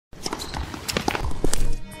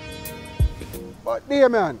But there,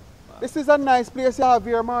 man, this is a nice place you have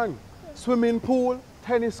here, man. Swimming pool,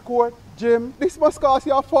 tennis court, gym. This must cost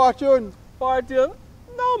you a fortune. Fortune?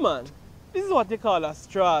 No, man. This is what they call a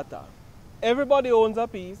strata. Everybody owns a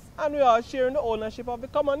piece, and we are sharing the ownership of the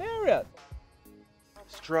common area.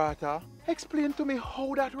 Strata? Explain to me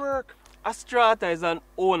how that works. A strata is an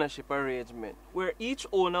ownership arrangement where each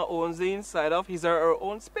owner owns the inside of his or her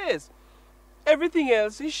own space. Everything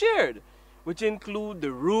else is shared, which include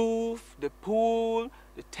the roof, the pool,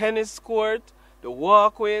 the tennis court, the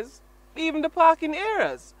walkways, even the parking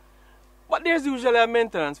areas. But there's usually a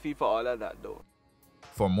maintenance fee for all of that though.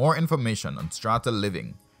 For more information on Strata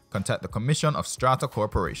Living, contact the Commission of Strata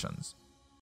Corporations.